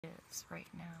is right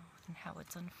now and how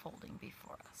it's unfolding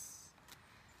before us.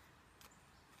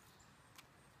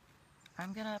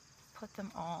 I'm gonna put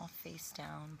them all face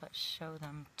down but show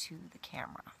them to the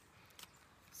camera.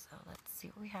 So let's see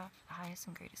what we have. The highest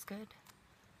and greatest good of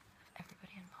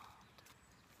everybody involved.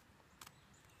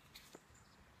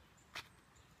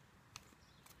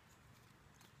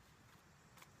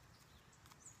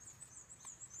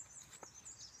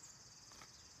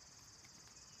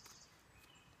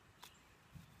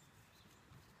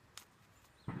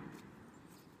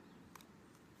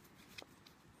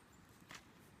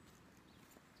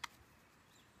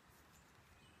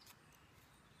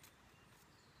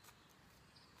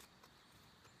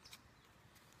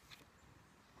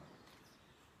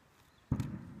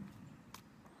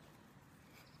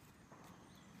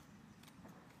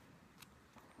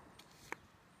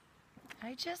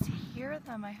 I just hear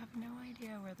them. I have no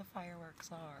idea where the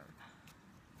fireworks are.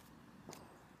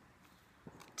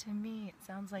 To me, it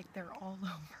sounds like they're all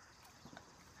over.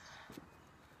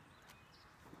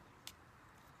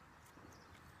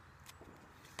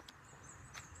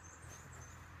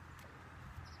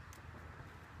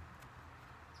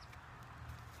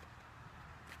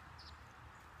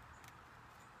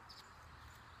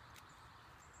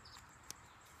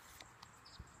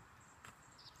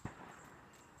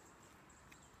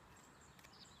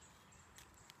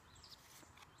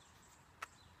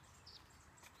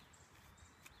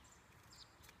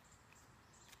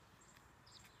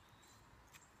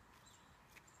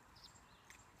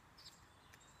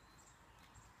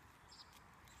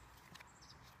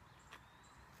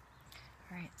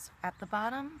 Alright, so at the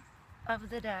bottom of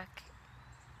the deck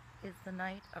is the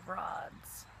Knight of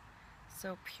Rods.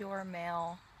 So pure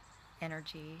male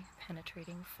energy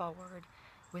penetrating forward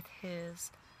with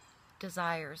his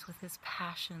desires, with his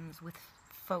passions, with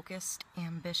focused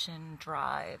ambition,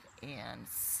 drive, and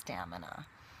stamina.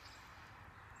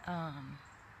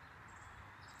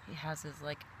 He has his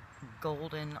like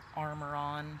golden armor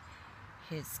on,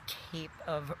 his cape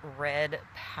of red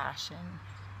passion,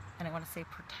 and I want to say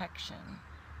protection.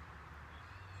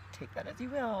 Take that as you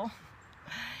will.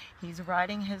 He's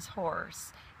riding his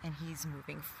horse and he's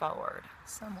moving forward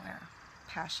somewhere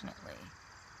passionately.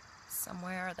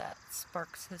 Somewhere that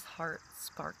sparks his heart,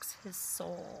 sparks his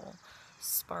soul,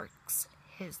 sparks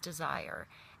his desire,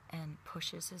 and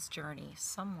pushes his journey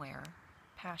somewhere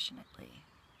passionately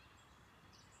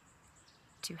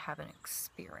to have an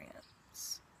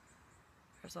experience.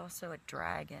 There's also a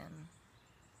dragon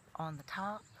on the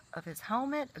top of his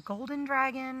helmet, a golden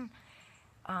dragon.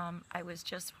 I was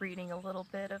just reading a little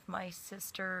bit of my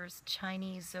sister's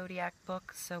Chinese zodiac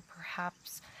book, so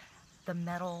perhaps the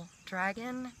metal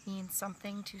dragon means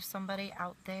something to somebody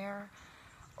out there,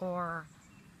 or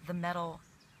the metal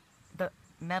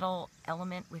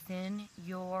element within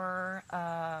your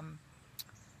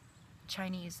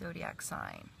Chinese zodiac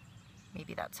sign.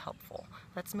 Maybe that's helpful.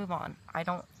 Let's move on. I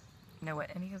don't know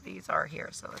what any of these are here,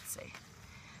 so let's see.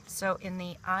 So in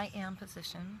the I am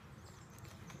position,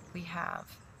 we have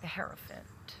the Hierophant.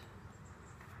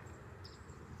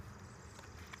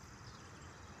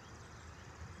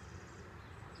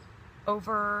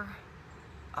 Over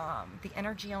the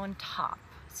energy on top,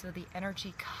 so the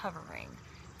energy covering,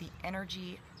 the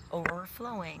energy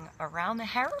overflowing around the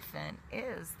Hierophant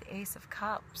is the Ace of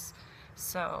Cups.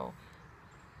 So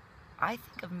I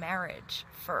think of marriage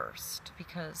first,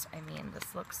 because I mean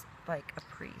this looks like a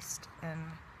priest and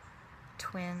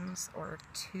twins, or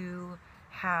two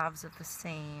halves of the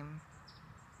same,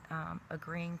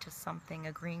 agreeing to something,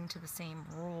 agreeing to the same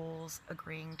rules,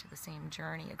 agreeing to the same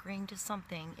journey, agreeing to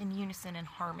something in unison and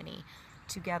harmony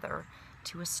together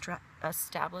to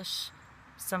establish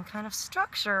some kind of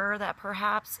structure that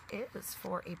perhaps is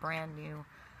for a brand new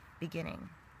beginning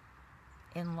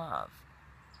in love.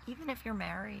 Even if you're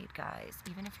married, guys,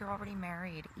 even if you're already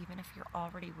married, even if you're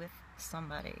already with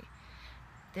somebody,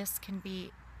 this can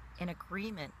be an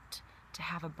agreement to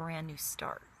have a brand new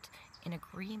start, an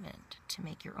agreement to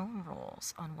make your own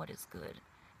rules on what is good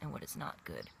and what is not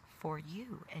good for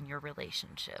you and your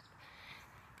relationship.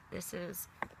 This is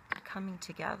coming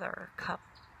together, cup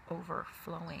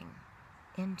overflowing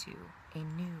into a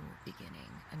new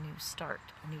beginning, a new start,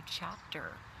 a new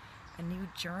chapter, a new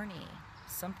journey.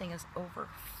 Something is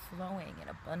overflowing in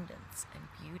abundance and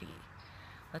beauty.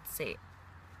 Let's see.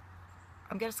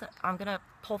 I'm gonna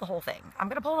pull the whole thing. I'm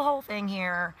gonna pull the whole thing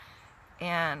here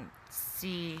and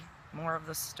see more of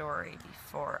the story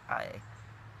before I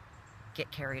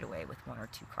get carried away with one or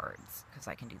two cards, because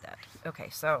I can do that. Okay,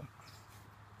 so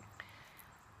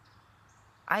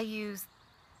I use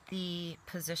the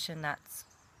position that's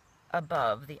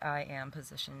above the I am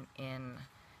position in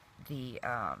the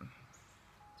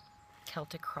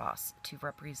Celtic cross to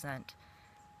represent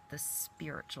the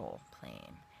spiritual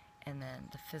plane, and then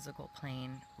the physical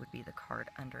plane would be the card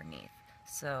underneath.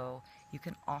 So you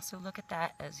can also look at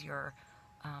that as your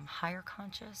higher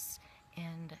conscious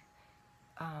and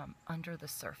under the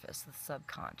surface, the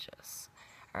subconscious.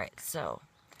 All right, so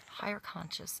higher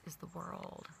conscious is the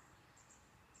world.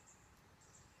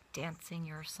 Dancing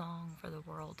your song for the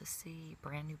world to see,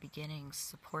 brand new beginnings,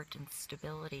 support and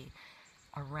stability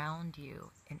around you.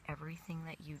 In everything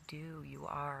that you do, you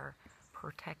are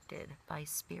protected by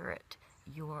spirit.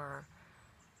 You're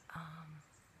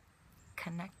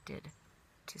connected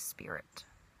to spirit.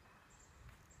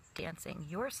 Dancing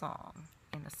your song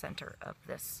in the center of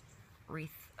this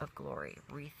wreath of glory,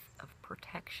 wreath of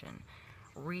protection,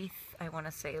 wreath, I want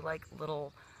to say like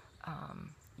little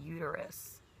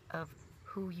uterus of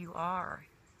who you are,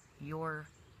 your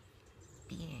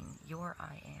being, your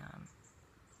I am.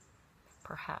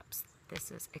 Perhaps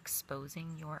this is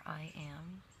exposing your I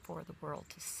am for the world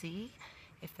to see.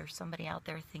 If there's somebody out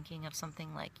there thinking of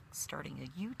something like starting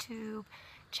a YouTube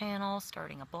channel,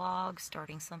 starting a blog,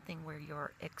 starting something where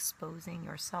you're exposing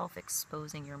yourself,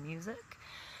 exposing your music.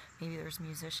 Maybe there's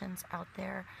musicians out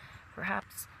there.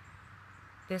 Perhaps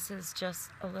this is just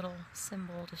a little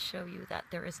symbol to show you that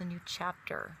there is a new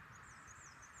chapter.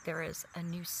 There is a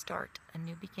new start, a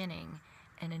new beginning,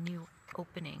 and a new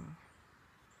opening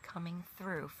coming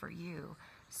through for you.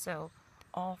 So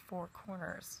all four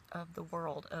corners of the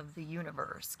world, of the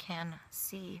universe, can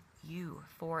see you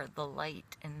for the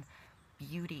light and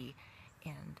beauty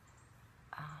and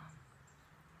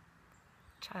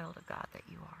child of God that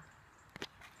you are.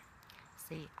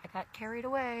 See, I got carried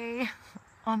away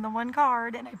on the one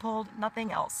card and I pulled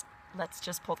nothing else. Let's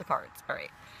just pull the cards. All right.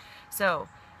 So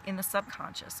in the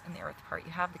subconscious, in the earth part,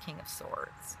 you have the King of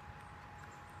Swords.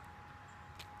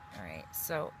 All right.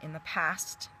 So in the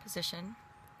past position,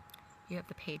 you have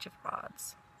the Page of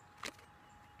Rods.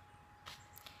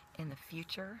 In the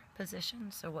future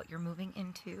position, so what you're moving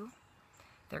into,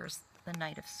 there's the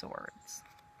Knight of Swords.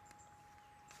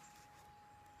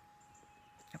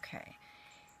 Okay,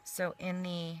 so in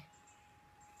the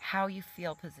how you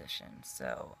feel position,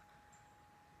 so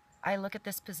I look at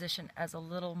this position as a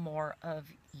little more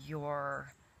of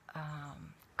your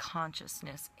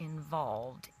consciousness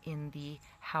involved in the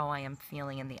how I am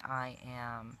feeling in the I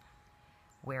am,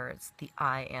 whereas the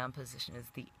I am position is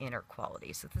the inner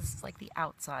quality. So this is like the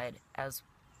outside as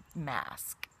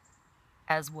mask,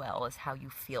 as well as how you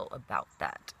feel about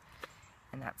that.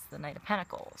 And that's the Knight of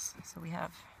Pentacles. So we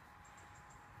have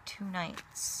 2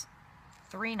 knights,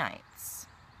 3 knights,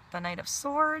 the Knight of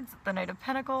Swords, the Knight of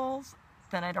Pentacles,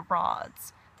 the Knight of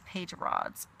Rods, the Page of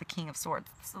Rods, the King of Swords.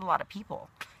 This is a lot of people,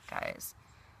 guys.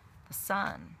 The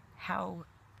sun, how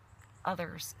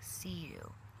others see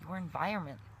you. Your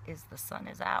environment is the sun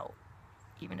is out.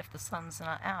 Even if the sun's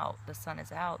not out, the sun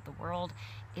is out. The world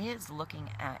is looking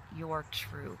at your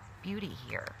true beauty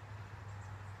here.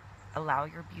 Allow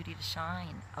your beauty to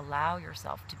shine. Allow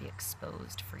yourself to be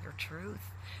exposed for your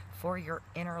truth, for your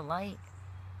inner light.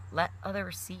 Let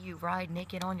others see you ride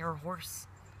naked on your horse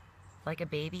like a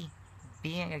baby,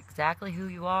 being exactly who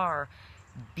you are,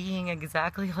 being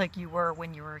exactly like you were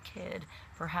when you were a kid.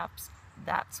 Perhaps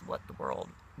that's what the world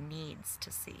needs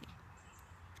to see.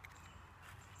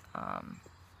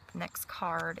 Next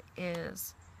card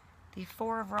is the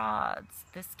 4 of Rods.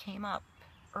 This came up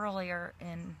earlier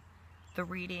in the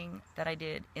reading that I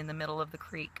did in the middle of the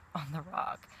creek on the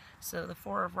rock. So the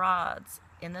 4 of Rods,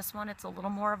 in this one it's a little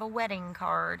more of a wedding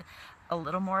card, a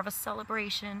little more of a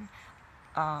celebration.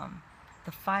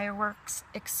 The fireworks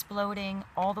exploding,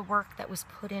 all the work that was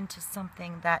put into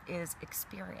something that is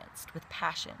experienced with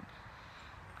passion.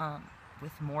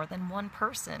 With more than one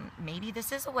person. Maybe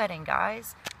this is a wedding,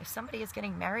 guys. If somebody is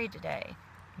getting married today,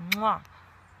 mwah,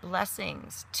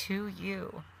 blessings to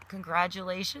you.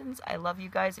 Congratulations. I love you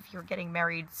guys if you're getting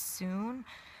married soon.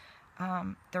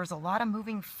 There's a lot of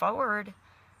moving forward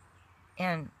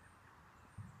and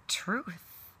truth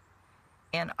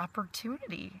and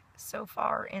opportunity so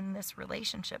far in this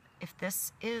relationship. If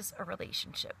this is a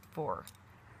relationship for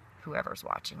whoever's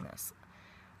watching this.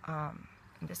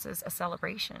 This is a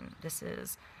celebration. This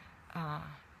is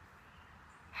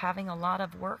having a lot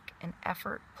of work and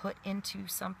effort put into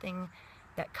something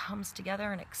that comes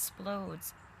together and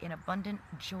explodes in abundant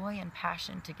joy and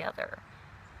passion together.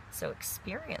 So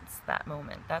experience that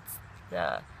moment. That's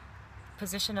the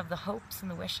position of the hopes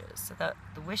and the wishes. So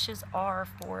the wishes are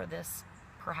for this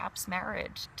perhaps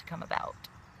marriage to come about.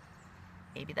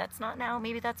 Maybe that's not now,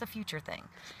 maybe that's a future thing.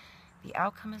 The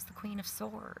outcome is the Queen of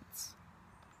Swords.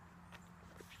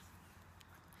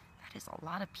 That is a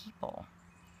lot of people.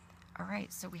 All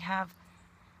right, so we have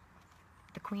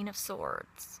the Queen of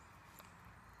Swords.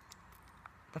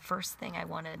 The first thing I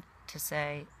wanted to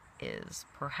say is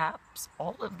perhaps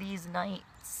all of these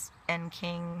knights and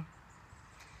king,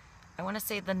 I want to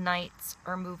say the knights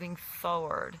are moving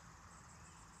forward.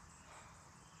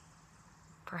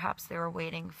 Perhaps they were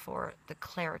waiting for the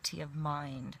clarity of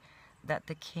mind that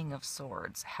the King of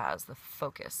Swords has, the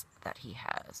focus that he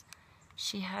has.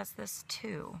 She has this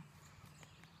too.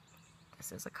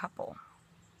 This is a couple.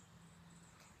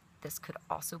 This could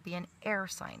also be an air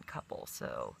sign couple,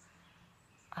 so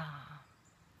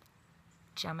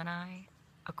Gemini,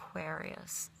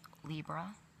 Aquarius,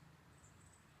 Libra.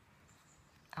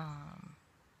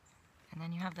 And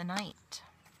then you have the Knight.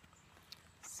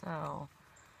 So,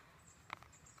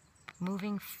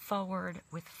 moving forward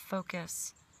with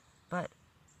focus, but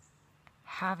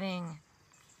having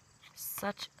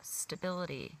such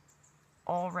stability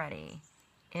already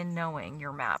in knowing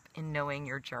your map, in knowing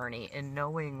your journey, in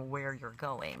knowing where you're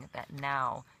going, that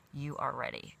now you are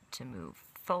ready to move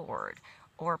forward.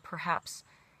 Or perhaps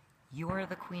you're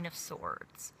the Queen of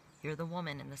Swords. You're the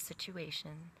woman in the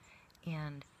situation,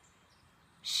 and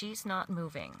she's not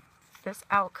moving. This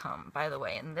outcome, by the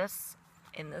way, in this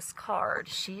card,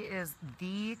 she is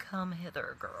the come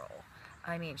hither girl.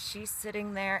 I mean, she's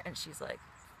sitting there and she's like,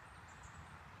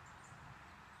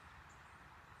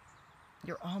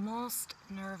 you're almost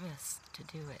nervous to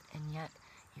do it, and yet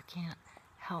you can't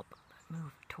help but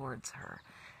move towards her.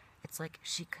 It's like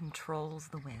she controls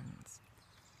the winds.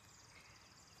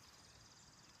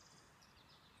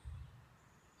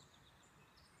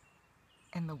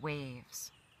 And the waves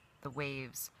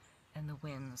and the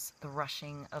winds, the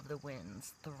rushing of the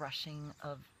winds, the rushing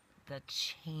of the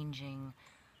changing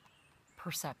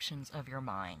perceptions of your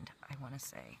mind, I want to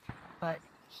say. But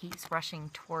he's rushing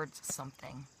towards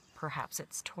something. Perhaps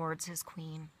it's towards his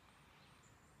queen.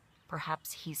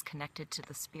 Perhaps he's connected to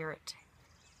the spirit.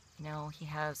 You know, he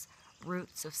has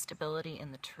roots of stability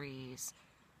in the trees.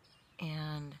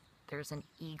 And there's an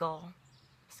eagle.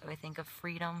 So I think of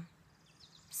freedom,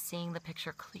 seeing the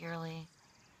picture clearly,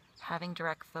 having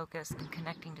direct focus, and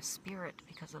connecting to spirit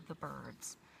because of the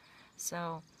birds.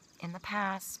 So in the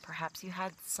past, perhaps you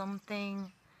had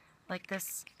something like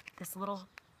this little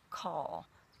call,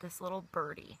 this little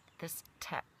birdie, this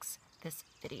text, this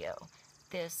video,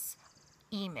 this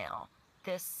email,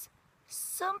 this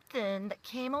something that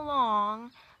came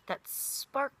along that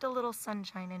sparked a little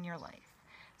sunshine in your life,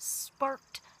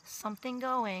 sparked something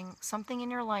going, something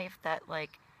in your life that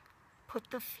like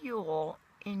put the fuel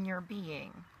in your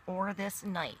being. Or this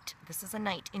night. This is a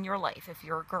night in your life. If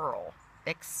you're a girl,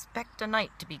 expect a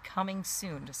night to be coming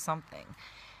soon to something.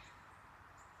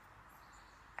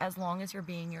 As long as you're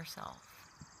being yourself,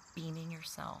 beaming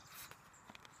yourself.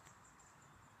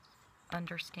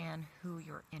 Understand who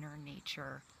your inner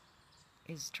nature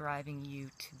is driving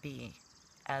you to be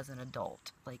as an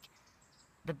adult. Like,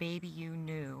 the baby you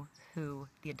knew who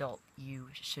the adult you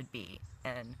should be.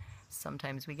 And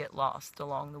sometimes we get lost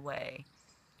along the way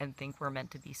and think we're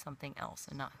meant to be something else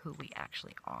and not who we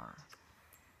actually are.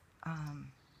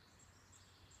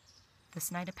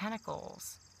 This Knight of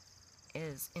Pentacles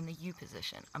is in the U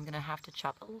position. I'm going to have to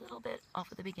chop a little bit off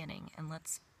at the beginning, and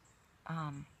let's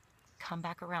come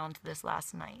back around to this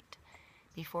last night.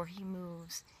 Before he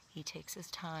moves, he takes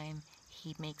his time,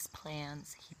 he makes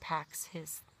plans, he packs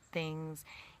his things,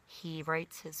 he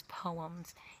writes his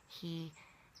poems, he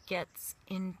gets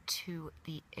into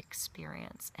the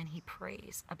experience, and he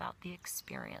prays about the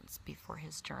experience before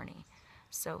his journey.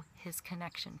 So his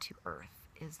connection to earth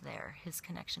is there, his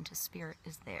connection to spirit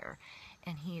is there,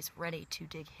 and he's ready to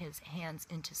dig his hands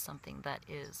into something that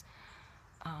is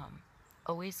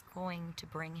always going to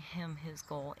bring him his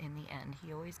goal in the end.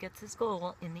 He always gets his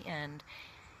goal in the end,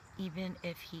 even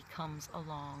if he comes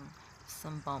along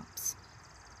some bumps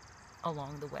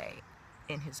along the way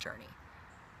in his journey.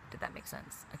 Did that make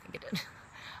sense? I think it did.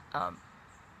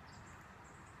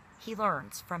 He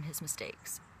learns from his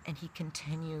mistakes, and he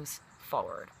continues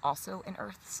forward. Also an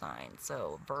earth sign,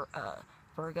 so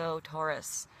Virgo,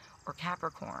 Taurus, or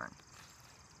Capricorn.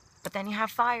 But then you have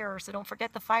fire, so don't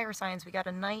forget the fire signs. We got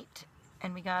a knight,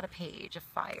 and we got a page of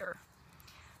fire.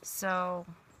 So,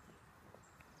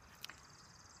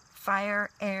 fire,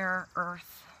 air,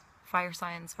 earth. Fire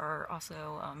signs are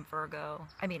also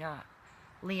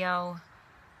Leo,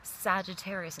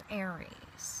 Sagittarius, and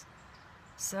Aries.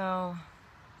 So,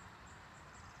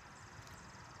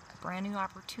 a brand new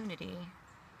opportunity,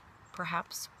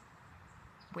 perhaps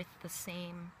with the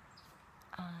same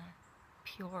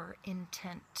pure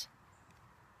intent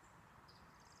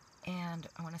and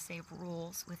I want to say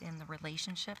rules within the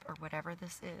relationship or whatever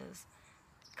this is,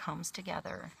 comes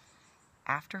together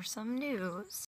after some news